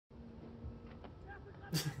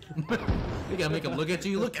You gotta make him look at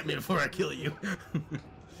you. Look at me before I kill you.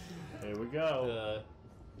 Here we go.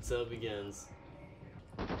 So it begins.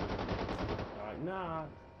 Alright, nah.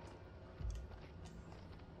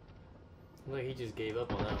 Look, he just gave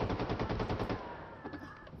up on that one.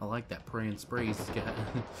 I like that pray and spray he's got.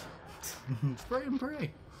 Spray and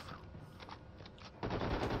pray.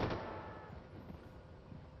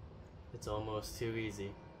 It's almost too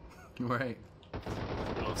easy. Right.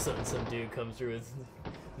 And all of a sudden, some dude comes through with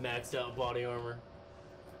maxed out body armor.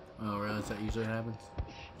 Oh, really? Is that usually happens?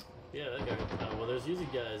 Yeah, that guy. Well, there's usually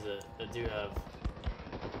guys that do have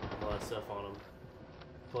a lot of stuff on them.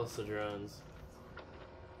 Plus the drones.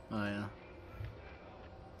 Oh, yeah.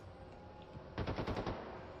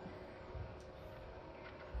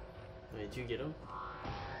 Wait, did you get him?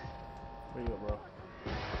 Where you go, bro?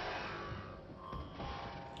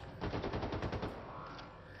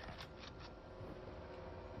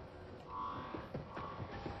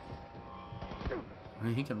 I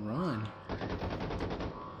mean, he can run.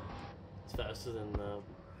 It's faster than the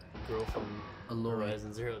girl from Aloy.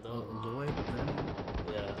 Horizon Zero Dawn. Aloy?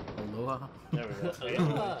 Yeah. Aloha? There we go. Hey,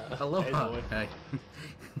 Aloha. Aloha. boy. Hey.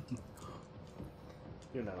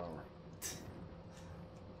 You're not armor.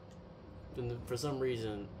 And for some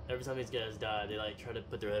reason, every time these guys die, they like try to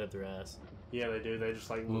put their head up their ass. Yeah, they do. They just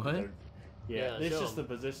like What? Yeah, Yeah, it's show just 'em.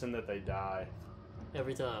 the position that they die.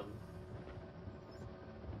 Every time.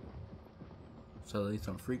 So these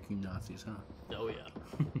some freaking Nazis, huh? Oh yeah.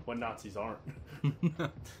 What Nazis aren't.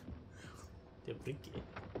 They're freaky.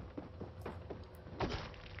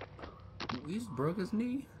 He just broke his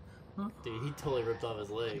knee? Huh? Dude, he totally ripped off his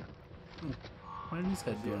leg. Why didn't his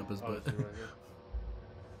head doing up his Oh, butt? it's right here.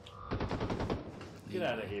 Get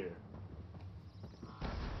out of here.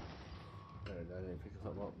 Alright, I didn't pick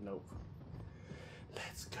something up. Nope.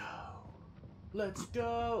 Let's go. Let's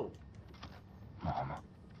go. Mama,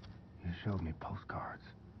 you showed me postcards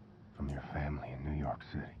from your family in New York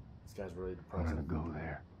City. This guy's really I'm gonna depressing. go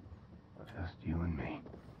there. Just you and me.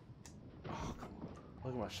 Oh, come on.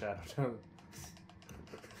 Look at my shadow.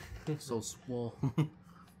 So swole.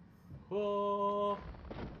 Oh,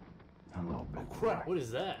 Hello, big crap. What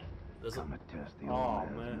is that? That's a, Come and test the Oh,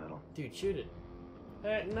 old man's man. metal. dude, shoot it.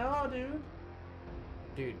 Hey, no, dude.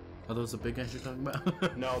 Dude, Are those the big guys you're talking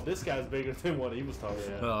about? No, this guy's bigger than what he was talking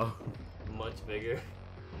about. Oh. much bigger.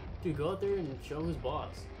 Dude, go out there and show him who's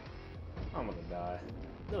boss. I'm gonna die.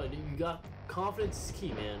 No, dude, you got confidence is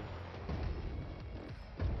key, man.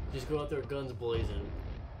 Just go out there, guns blazing.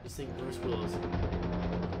 Just think Bruce Willis.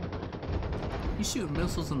 He's shooting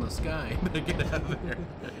missiles in the sky. Better get out of there.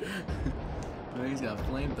 Oh, he's got a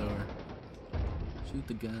flamethrower. Shoot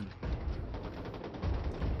the gun.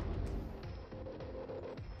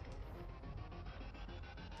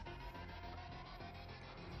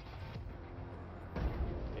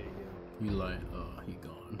 There you go. You like, oh, he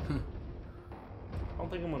gone. I don't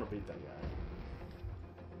think I'm gonna beat that guy.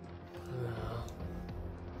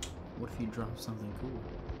 What if you drop something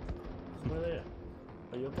cool? Where are they at?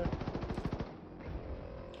 Are you up there?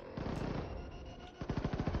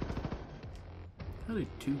 How do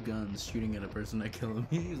two guns shooting at a person not kill him?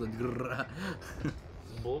 He's like, grrrah.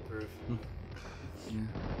 It's bulletproof. Yeah.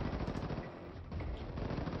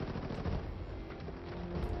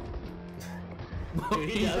 Dude,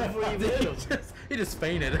 he died before you hit him. He just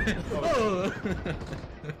fainted. Oh.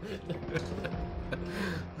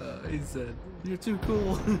 He said, "You're too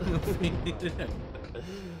cool."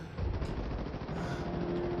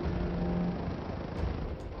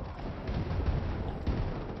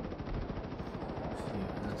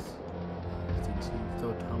 Throw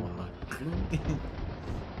a tomahawk.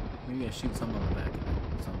 Maybe I shoot some on the back of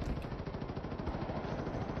it or something.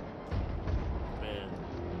 Man.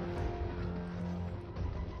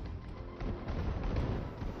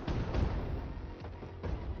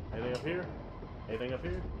 Anything up here? Anything up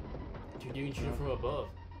here? Dude, you can shoot from above.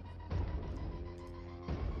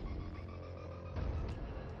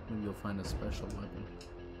 Maybe you'll find a special weapon.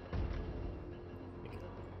 Like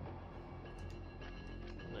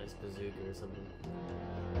a nice bazooka or something.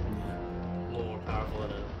 A little more powerful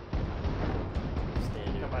than a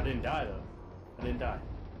standard. I didn't die though. I didn't die.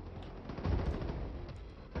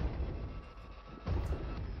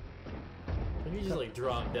 If you just like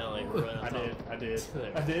drop down like right on I top. did. I did.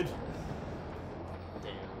 There. I did.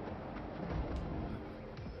 Damn.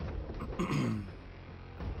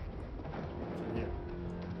 What's in here?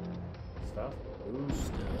 Stuff? Ooh,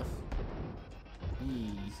 stuff.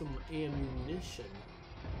 Eee. Some ammunition.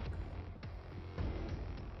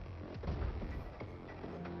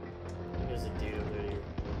 There's a dude over there.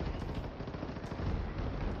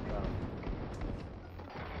 Um,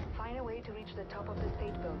 Find a way way to reach the top of the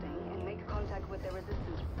state building and make contact with the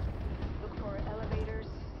resistance. Look for elevators,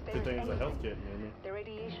 Good stairs, thing it's a health anything. kit, Amy. The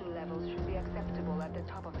radiation levels should be acceptable at the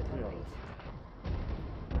top of the building.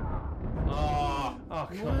 Oh,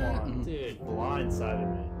 come on. Dude. Blindsided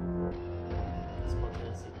me.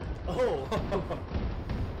 Spontaneity. Oh!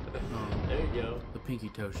 There you go. The pinky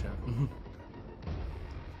toe shot.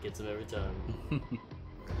 Gets him every time.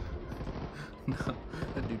 No,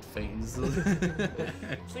 that dude faints.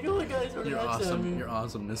 It's like, oh my god, he's already Your headshot awesome, me. your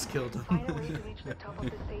awesomeness killed him. Find a way to reach the top of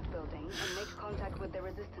the state building and make contact with the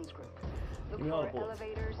resistance group. Look Give me for audible.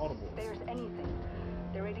 elevators, Audible. stairs, anything.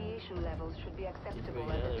 The radiation levels should be acceptable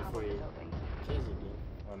me at out the there top for of the you. building. Jesus, dude.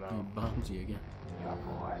 I He know. bombs you again. Your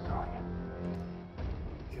voice on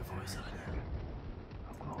Your voice on it. you.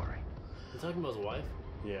 Of glory. You talking about his wife?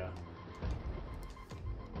 Yeah.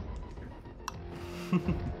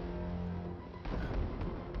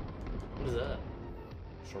 What is that?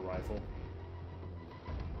 It's a rifle.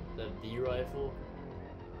 That V rifle?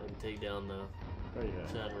 And take down the There you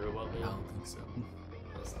go. giant robot I man? don't think so.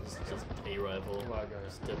 That's just a rifle. Black guy.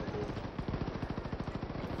 Just typical.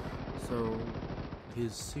 So,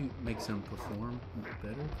 his suit makes him perform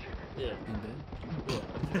better Yeah. in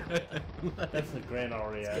bed? That's the Grant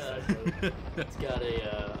already It's asked. got, it's got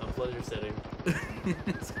a pleasure setting.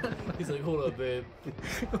 He's like, hold up, babe.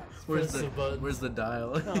 Where's Press the button. Where's the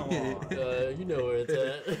dial? Come on. You know where it's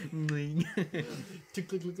at. Bling. Click,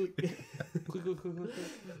 click, click, click. Click, click, click, click, click.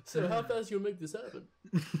 So how fast you gonna make this happen?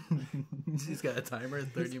 She's got a timer,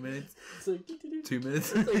 30 minutes, It's like, doo, doo, doo. 2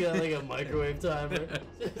 minutes. It's like a microwave timer.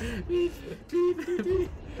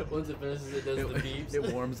 Once it finishes, it does the beeps.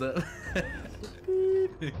 It warms up.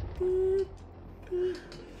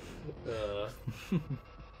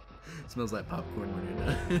 Smells like popcorn when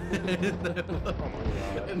you're done. Oh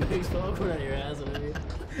my It god. makes popcorn on your ass whenever you,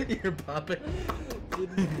 You're popping.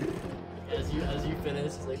 as you finish.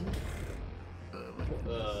 It's like, Oh my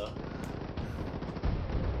God.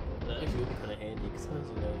 that actually would be kind of handy because sometimes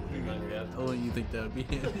you're hungry after. Oh, you think that would be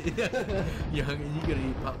handy? You're hungry, you're gonna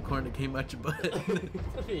eat popcorn that came out your butt.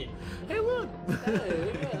 I mean, Hey, look!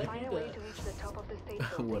 hey, yeah, I Find can a eat way that. to reach the top of the state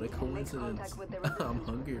building What a and make coincidence. contact with the I'm resistance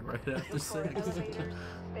hungry group. right after Look for sex. elevators,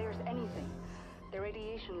 stairs, anything. The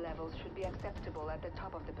radiation levels should be acceptable at the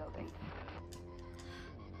top of the building.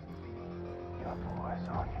 Your voice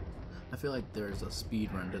on you. I feel like there's a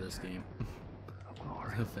speed run to this game. Of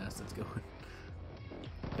glory. How fast it's going.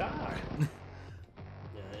 Die.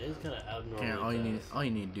 Yeah, it is kind of abnormal. Yeah, all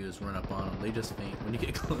you need to do is run up on them. They just faint when you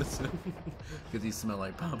get close because you smell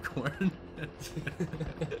like popcorn.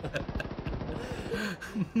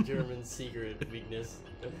 German secret weakness.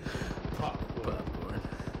 Popcorn. Popcorn.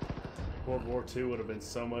 World War II would have been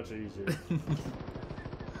so much easier.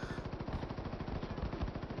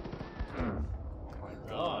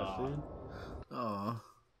 Gosh, dude. Aw.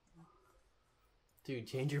 Dude,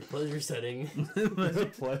 change your pleasure setting. It's a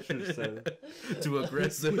pleasure setting. Too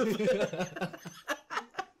aggressive.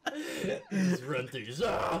 Just run through. Just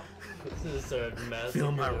start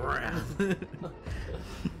Feel my massacring. wrath.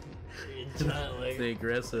 Giant like The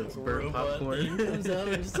aggressive burnt robot thing popcorn. comes out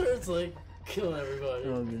and just starts like killing everybody.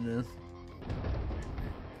 Oh goodness.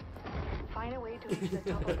 Find a way to reach the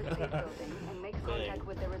top of the state building and make contact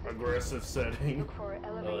with the resistance. Aggressive setting. Look for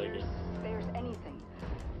elevators, stairs, anything.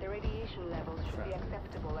 The radiation levels should be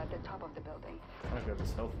acceptable at the top of the building. I got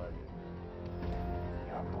this health packet.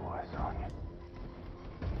 Your voice on you.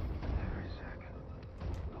 Every second.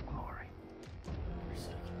 Of glory.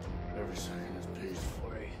 Every second is peace.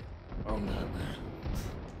 Worry. I'm not man.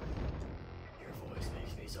 Your voice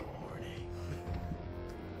makes me so horny.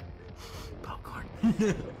 Popcorn. I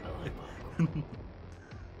like popcorn.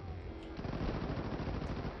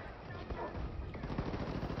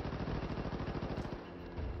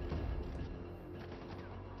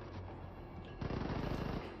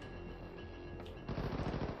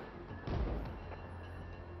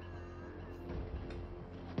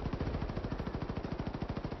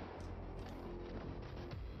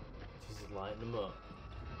 Just lighting them up.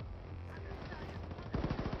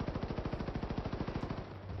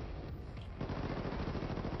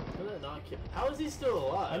 How did that not kill? How is he still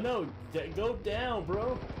alive? I know. Go down,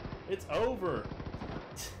 bro. It's over.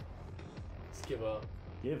 Let's give up.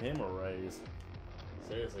 Give him a raise.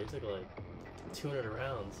 Seriously, it took like 200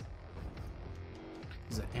 rounds.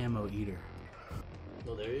 He's an ammo eater.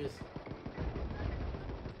 No, there he is.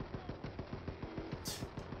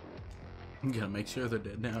 You gotta make sure they're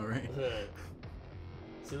dead now, right? Right.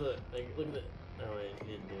 See, look at that. Oh wait,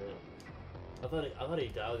 he didn't do it. I thought he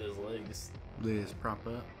died with his legs. They just prop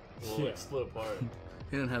up. Well, Yeah. like split apart.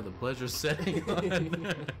 He didn't have the pleasure setting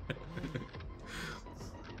on.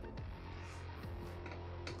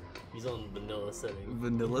 He's on vanilla setting.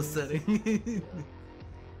 Vanilla setting. Just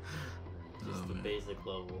Oh, the man. basic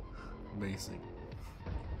level. Basic.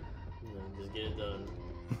 And then just get it done.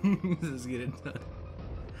 Just get it done.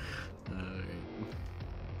 Alright.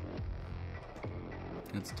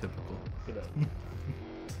 That's typical. Get up.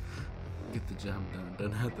 Get the job done.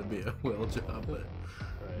 Doesn't have to be a well job, but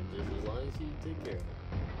Alright, just as long as you take care of it.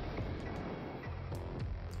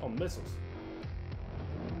 Oh, missiles.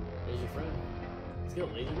 There's your friend. He's got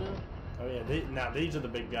a laser now? Oh yeah, now these are the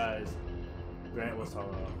big guys. Grant was talking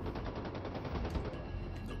about.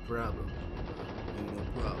 no problem. Ain't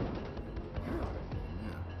no problem.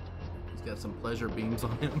 Yeah. He's got some pleasure beams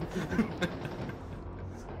on him.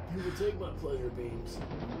 You would take my pleasure beams.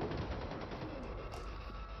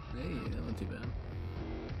 Hey, that wasn't too bad.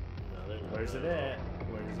 No, they're not Where's it bad at?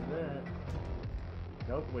 Where's it at?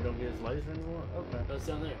 Nope, we don't get his laser anymore. Okay. all. That's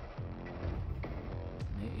down there.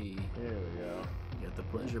 Hey, Here we go. you got the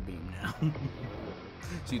pleasure beam now.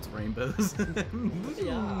 Shoots rainbows.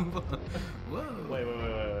 Yeah. Whoa. Wait. Yeah,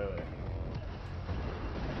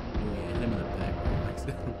 hit him in the back.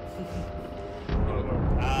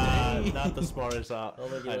 Not the smartest I'll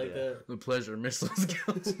make you idea. like that. The pleasure missiles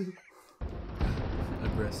count.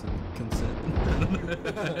 Aggressive consent.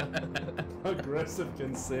 Aggressive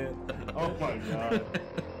consent. Oh my god.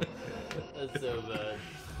 That's so bad.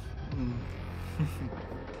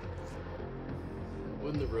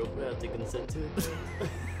 Wouldn't the robot have to consent to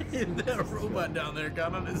it? That robot down there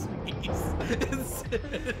got on his knees and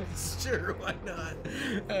said, "Sure, why not?"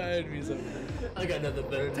 I'd be so. I got nothing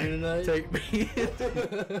better to do tonight. Take me.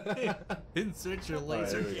 Insert your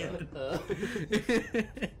laser here we cannon.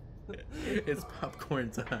 It's popcorn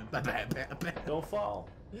time. Don't fall.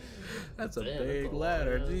 That's a Damn, big that's a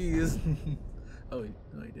ladder. lot, Jeez. Oh, he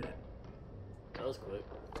did it. That was quick.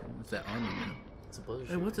 What's that army man? It's a pleasure.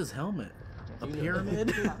 Hey, what's his helmet? A You know. pyramid?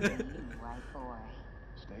 White boy.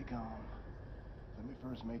 Stay calm. Let me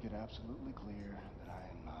first make it absolutely clear that I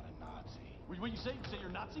am not a Nazi. What you say? You say you're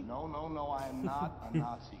a Nazi? No, I am not a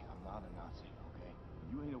Nazi. I'm not a Nazi, okay?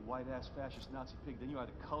 You ain't a white-ass fascist Nazi pig, then you're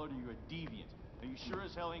either colored or you're a deviant. And you sure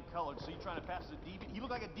as hell ain't colored, so you trying to pass as a deviant? You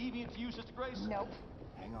look like a deviant to you, Sister Grace? Nope.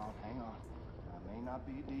 Hang on. I may not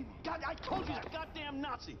be a deviant. God, I told you that goddamn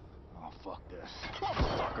Nazi! Oh, fuck this.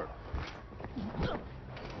 Motherfucker!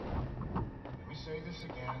 Let me say this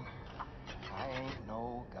again. I ain't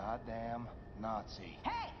no goddamn Nazi.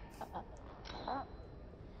 Hey!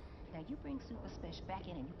 Now you bring Super Special back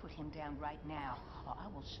in and you put him down right now, or I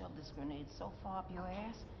will shove this grenade so far up your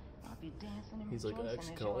ass, I'll be dancing and He's like, I rejoicing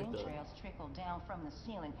actually as kinda your like that. entrails trickle down from the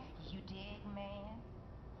ceiling. You dig, man?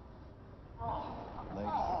 Lady,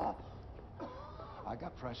 I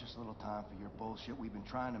got precious little time for your bullshit. We've been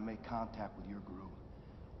trying to make contact with your group.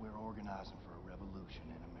 We're organizing for a revolution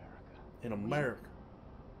in America. In America.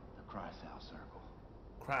 The Chrysal Circle.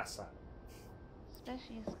 Christ.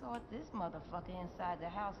 Especially escort this motherfucker inside the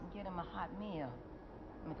house and get him a hot meal.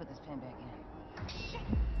 Let me put this pen back in. Shit!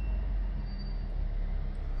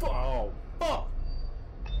 Oh, fuck!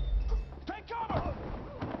 Take cover!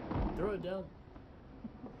 Throw it down.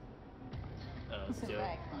 Oh, it's a joke.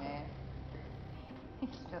 Relax, man. He's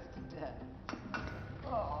just a duck.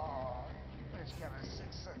 Oh, you bitch got a sick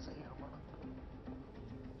sense of humor.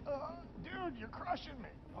 Dude, you're crushing me.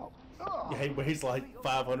 Oh, Yeah, he weighs like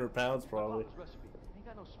 500 pounds probably. Papa's recipe. Ain't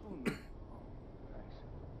got no spoon. Man. thanks.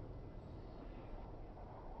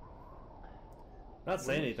 Not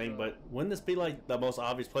saying anything, but wouldn't this be like the most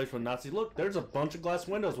obvious place for Nazis? Look, there's a bunch of glass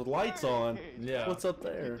windows with lights on. Yeah. What's up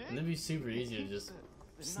there? And it'd be super easy to just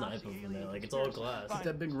snipe him from there. Like, it's all glass.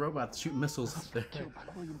 That big robot shooting missiles up there. Killed by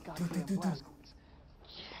William goddamn Blazkowicz.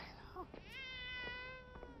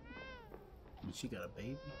 And she got a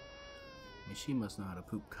baby? And she must know how to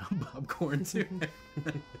poop popcorn too.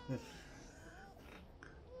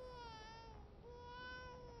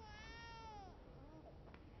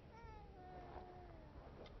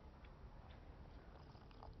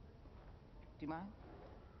 Do you mind?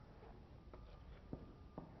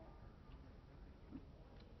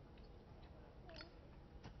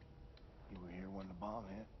 You were here when the bomb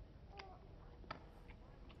hit.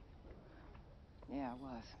 Yeah, I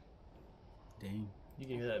was. Dang. You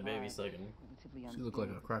can hear that baby sucking. She looked like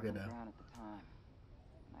a crocodile. At the time.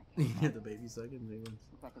 I You can't hit the baby sucking?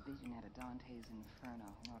 look like a vision out of Dante's Inferno.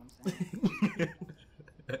 You know what I'm saying?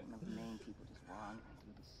 One of the main people just wandering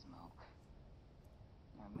through the smoke.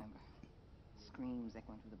 I remember screams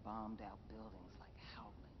echoing through the bombed-out buildings like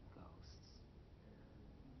howling ghosts.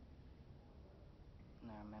 And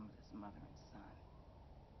I remember this mother and son.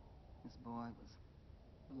 This boy was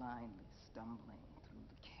blindly stumbling through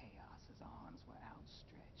the chaos. His arms were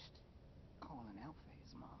outstretched, calling out for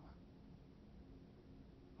his mama.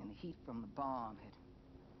 heat from the bomb had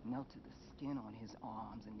melted the skin on his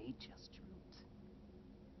arms, and they just drooped.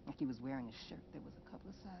 Like he was wearing a shirt that was a couple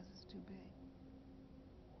of sizes too big.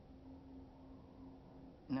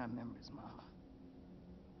 And I remember his mama.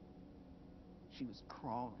 She was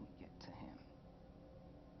crawling to get to him.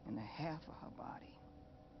 And the half of her body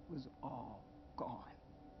was all gone.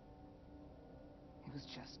 It was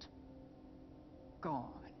just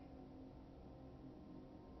gone.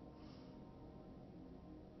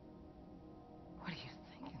 What are you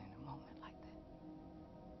thinking in a moment like that?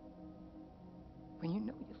 When you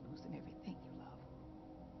know you're losing everything you love.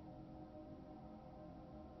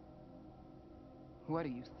 What are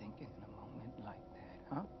you thinking in a moment like that,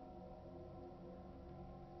 huh?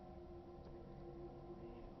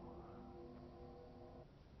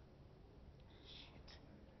 Shit.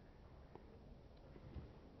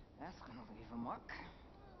 That's gonna leave a mark.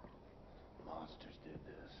 Monsters did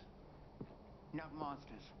this. Not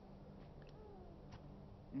monsters.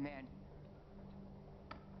 Men.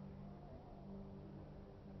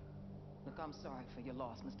 Look, I'm sorry for your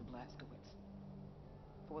loss, Mr. Blazkowicz.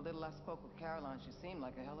 For a little I spoke with Caroline, she seemed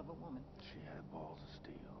like a hell of a woman. She had balls of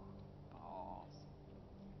steel. Balls.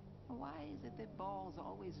 Why is it that balls are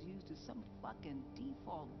always used as some fucking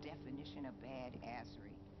default definition of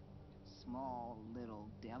badassery? Small, little,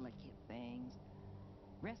 delicate things.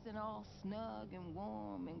 Resting all snug and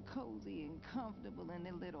warm and cozy and comfortable in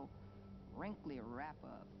their little wrinkly wrapper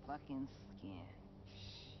of fucking skin.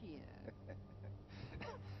 Shit.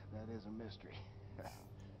 That is a mystery.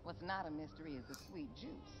 What's not a mystery is the sweet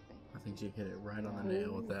juice. I think she hit it right on the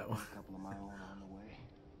nail with that one. A couple of my own on the way.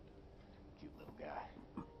 Cute little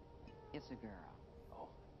guy. It's a girl. Oh,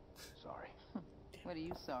 sorry. What are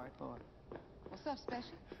you sorry for? What's up,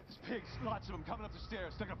 Special? There's pigs, lots of them coming up the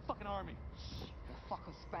stairs. They're like a fucking army. The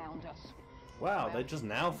fuckers found us. Wow, they just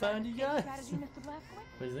now found you guys? Strategy, Mr.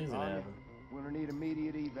 Blazkowicz? What do you think's gonna happen? We're gonna need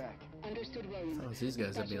immediate evac. Understood, William. Oh, these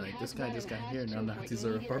guys would be like, this guy just got here, now Nazis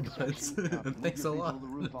are our butts. Thanks a lot. The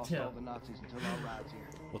roof, I'll Yeah. stall the Nazis until our ride's here.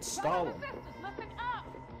 What's Stalin? Brothers and sisters, listen up!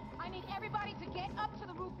 I need everybody to get up to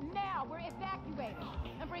the roof now. We're evacuating.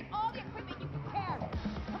 And bring all the equipment you can carry.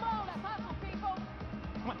 Come on, let's hustle, people!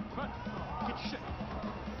 Come on. Get your shit.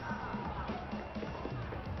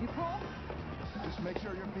 You cool? Just make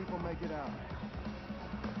sure your people make it out.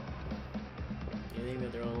 You think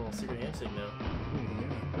that they're on a little secret handshake now?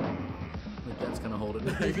 I think that's gonna hold it.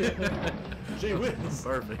 Gee whiz.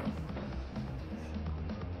 Perfect.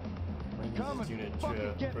 Might Come use this and unit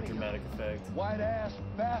fucking get for me. dramatic effect. White ass,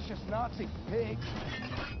 fascist, Nazi pig.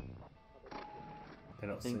 They I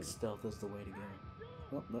don't think see. stealth is the way to go.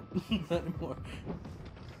 Oh, no, not anymore.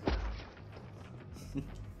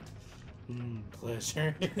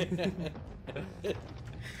 Pleasure.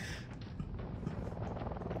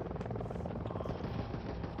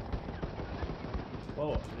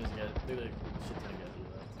 Whoa, there's a guy. Look at that shit ton of guys do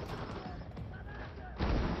that.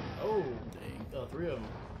 Oh, Dang. oh, 3 of them.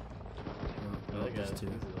 Oh, that just guy's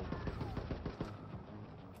two.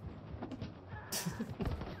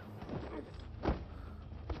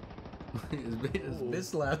 His bitch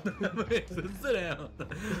slapped him. Sit down.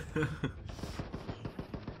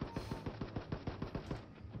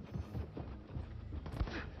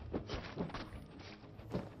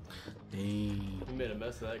 Dang. He made a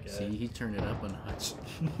mess of that guy. See, he turned it up a notch.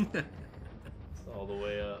 It's all the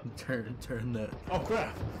way up. turn that. Oh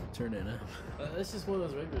crap! Turn it up. That's just one of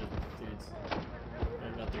those regular dudes.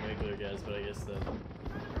 Or not the regular guys, but I guess the.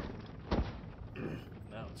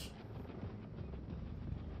 Ouch.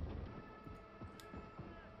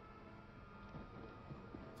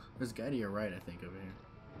 There's a guy to your right, I think, over here.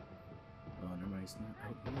 Oh, never mind. He's not.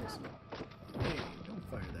 Oh, he is. Hey, don't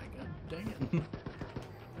fire that gun. Dang it.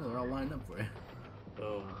 Oh, they're all lined up for you.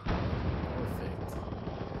 Boom. Perfect.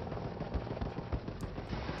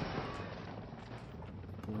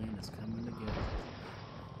 Plan is coming together.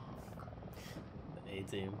 The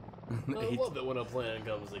A-team. The I love it when a plan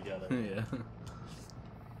comes together. Yeah.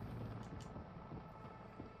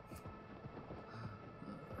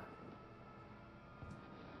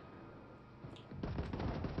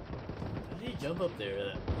 How did he jump up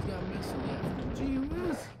there? He's got missile. Yeah. Gee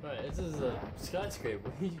whiz. Alright, this is a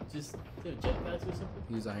skyscraper. He just did a jetpack or something?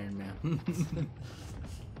 He's Iron Man.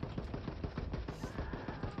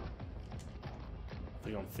 I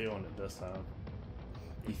think I'm feeling it this time.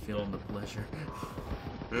 He feeling the pleasure.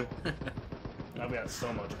 I've got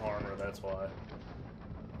so much armor, that's why.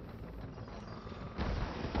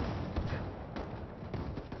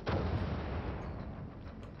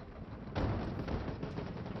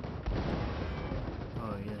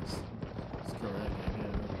 Oh yes. Let's kill that guy. Go.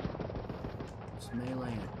 Just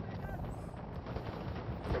melee it.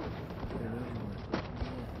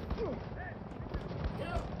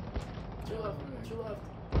 She left.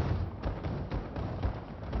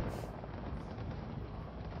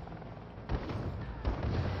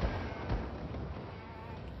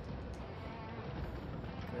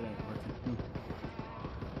 It ain't working.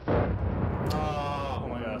 Oh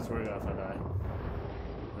my god, I swear to God if I die.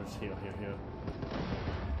 There's heal.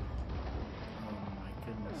 Oh my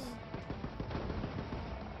goodness.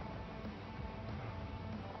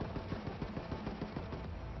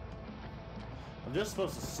 I'm just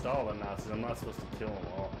supposed to stall the Nazis. I'm not supposed to kill them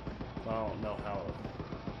all. I don't know how.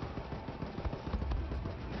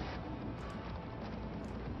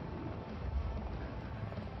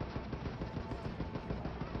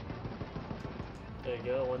 There you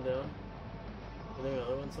go, one down. And then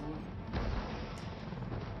another one somewhere.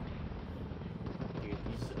 Dude,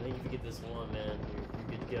 I think if you get this one, man,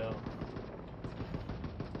 you're good to go.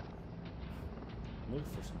 Look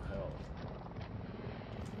for some health.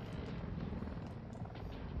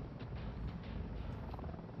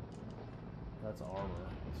 That's armor.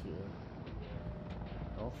 Let's see that.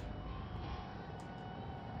 Health.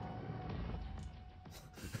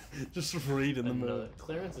 Just read in the middle.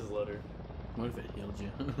 Clearance is loader. What if it healed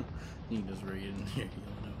you? You can just read it and you're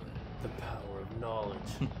healing over there. The power of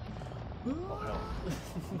knowledge. Oh hell.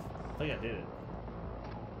 I think I did it.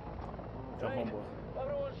 Jump on board.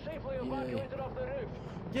 Everyone safely evacuated off the roof.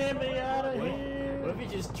 Get me out of here! What if he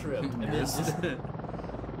just tripped and then just...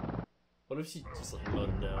 What if she just like mowed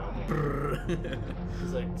him down?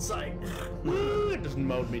 He's like, psych! Woo! It just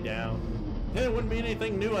mowed me down. Yeah, it wouldn't be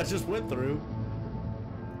anything new I just went through.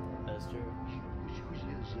 That's true.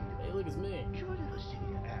 Hey, look, it's me. You're a little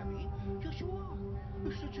city, Abby. Yes, you are.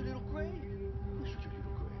 You're such a little Grace. You're such a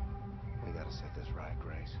little Grace. We gotta set this right,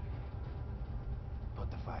 Grace. Put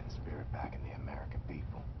the fighting spirit back in the American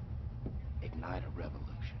people. Ignite a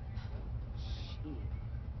revolution. Shit.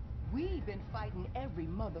 We've been fighting every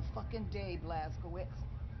motherfucking day, Blazkowicz.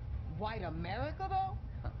 White America, though?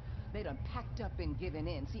 They done packed up and given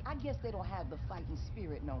in. See, I guess they don't have the fighting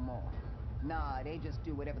spirit no more. Nah, they just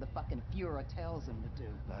do whatever the fucking Fuhrer tells them to do.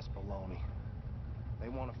 That's baloney. They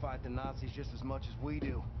want to fight the Nazis just as much as we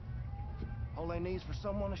do. All they need is for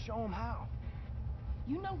someone to show them how.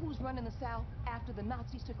 You know who's running the South after the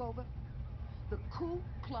Nazis took over? The Ku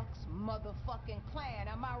Klux motherfucking Klan,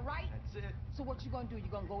 am I right? That's it. So what you gonna do? You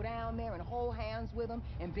gonna go down there and hold hands with them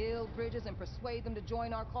and build bridges and persuade them to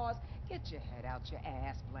join our cause? Get your head out your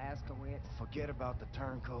ass, Blazkowicz. Forget about the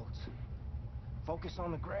turncoats. Focus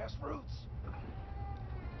on the grassroots. Look,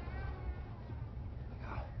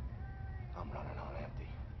 I'm running on empty.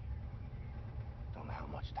 Don't know how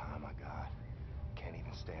much time I got. Can't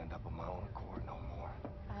even stand up on my own accord no more.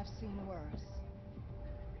 I've seen worse.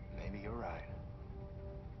 Maybe you're right.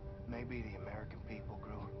 Maybe the American people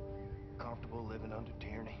grew comfortable living under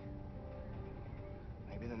tyranny.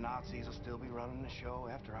 Maybe the Nazis will still be running the show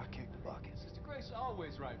after I kick the bucket. Sister Grace is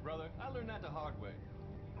always right, brother. I learned that the hard way.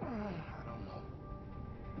 I don't know.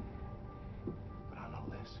 But I know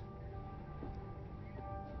this.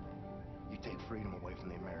 You take freedom away from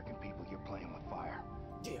the American people, you're playing with fire.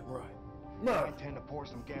 Yeah, right. I intend to pour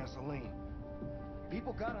some gasoline.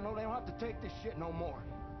 People gotta know they don't have to take this shit no more.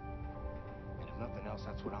 And if nothing else,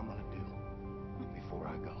 that's what I'm gonna do before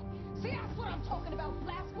I go. See, that's what I'm talking about,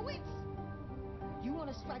 Blazkowicz. You want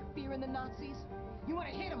to strike fear in the Nazis? You want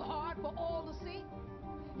to hit them hard for all to see?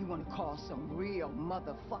 You want to cause some real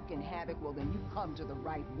motherfucking havoc? Well, then you come to the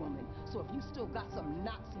right woman. So if you still got some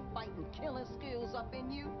Nazi fighting killing skills up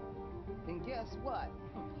in you, then guess what?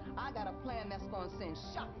 I got a plan that's gonna send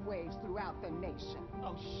shockwaves throughout the nation.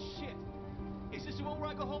 Oh, shit. Is this the one where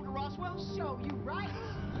I go home to Roswell? Show you right.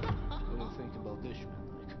 What do you think about this,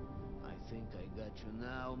 Mike? I think I got you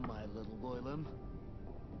now, my little boylum.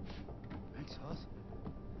 Thanks, Hoss.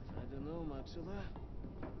 I don't know, Maxilla.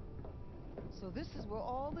 So this is where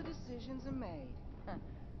all the decisions are made. Huh.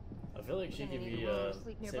 I feel like she could be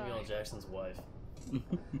Samuel L. Jackson's wife.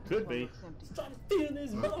 Could be. Stop feeding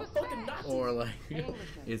these motherfucking Nazis! Or like,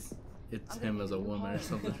 it's him as a woman or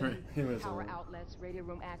something, right? Him as a Power woman. outlets, radio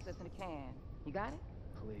room access in a can. You got it?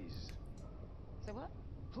 Please. Say what?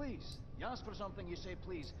 Please. You ask for something, you say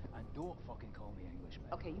please. And don't fucking call me Englishman.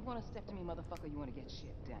 Okay, you want to step to me, motherfucker, you want to get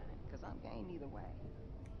shit done. Because I'm game either way.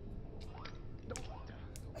 Don't mind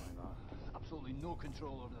that. Absolutely no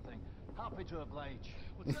control over the thing. Happy to oblige.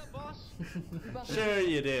 What's up, boss? Sure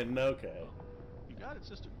you didn't, okay. You got it,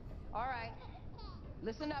 sister. All right.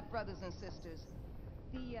 Listen up, brothers and sisters.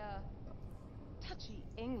 The, touchy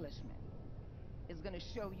Englishman is gonna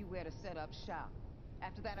show you where to set up shop.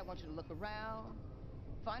 After that, I want you to look around,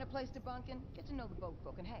 find a place to bunk in, get to know the boat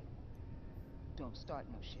folk, and hey, don't start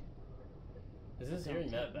no shit. Is this hearing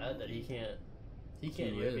that bad that he can't He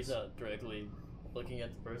rip is. these out directly looking at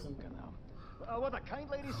the person. What a kind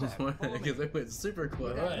lady said. Because they went super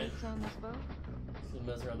close. Right. It's on this boat. Just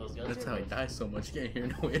mess around those guns. That's how he dies so much. You can't hear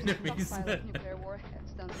no Pilot enemies. nuclear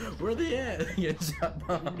warheads done this. Where they at? He gets shot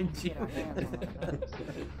behind you. Get our hands on those bombs.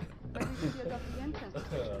 Why did you seal off the entrance to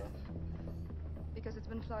the ship? Because it's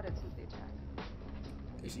been flooded since the attack.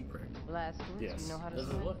 Is she pregnant? Last week, Yes. you know how to This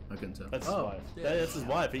is swim? what? I couldn't tell. That's his wife. yeah. That's his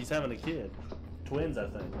wife. He's having a kid. Twins, I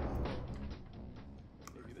think.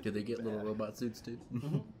 Did they get little robot suits too?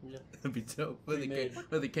 Yeah. That'd be dope. When Pre-made.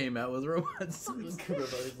 they came out with robot suits. Look about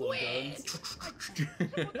his little guns.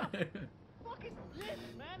 Fuck is this,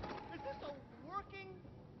 man? Is this a working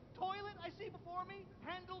toilet I see before me?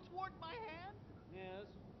 Handle toward my hand? Yes.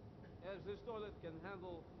 Yes, this toilet can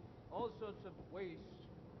handle all sorts of waste.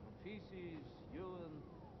 Feces, urine,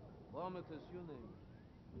 vomitus, you name it.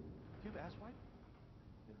 Do you have ass wipe?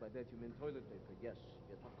 And by that you mean toilet paper, yes.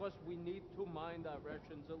 Yes. Of course, we need to mind our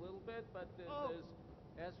rations a little bit, but there's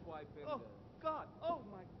ass wipe in Oh, God. Oh,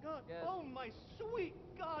 my God. Yes. Oh, my sweet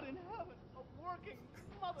God in heaven. A working,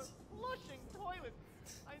 mother flushing toilet.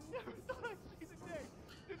 I never thought I'd see the day.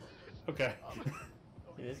 It's just... Okay.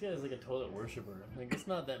 Yeah, this guy's like a toilet worshiper. Like, it's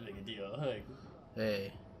not that big a deal. Like,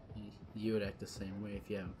 Hey, you would act the same way if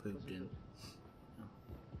you haven't pooped in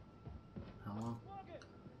how long?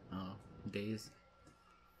 Oh, days,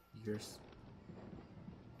 years,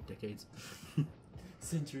 decades.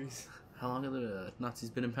 centuries. How long have the Nazis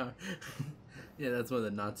been in power? Yeah, that's what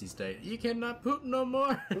the Nazis say. You cannot poop no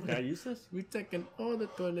more. Can I use this? We taking all the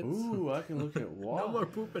toilets. Ooh, I can look at No water. more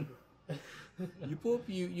pooping. You poop,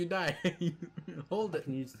 you die. You hold I it.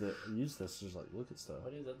 can use this. Just like look at stuff.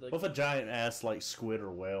 What is that? Like, What if a giant ass like squid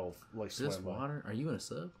or whale like Is this swim by? water? Are you in a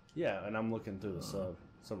sub? Yeah, and I'm looking through the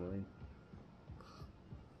submarine.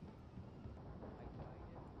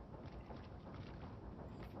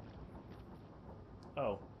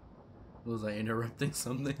 Oh. Was I interrupting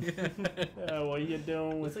something? Yeah, what are you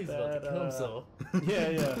doing with looks like he's about that? to kill himself. Yeah,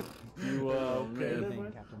 yeah. You okay man. there, Thing,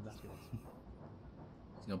 man? Captain Vasquez.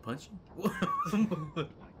 He's gonna punch you?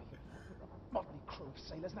 Motley crew of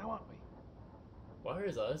sailors now, aren't we? Why are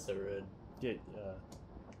his eyes so red? Yeah,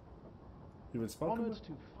 you been smoking? Honored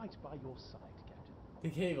to fight by your side, Captain. He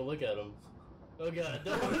can't even look at him. Oh god.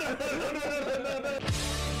 No, no, no, no, no, no, no.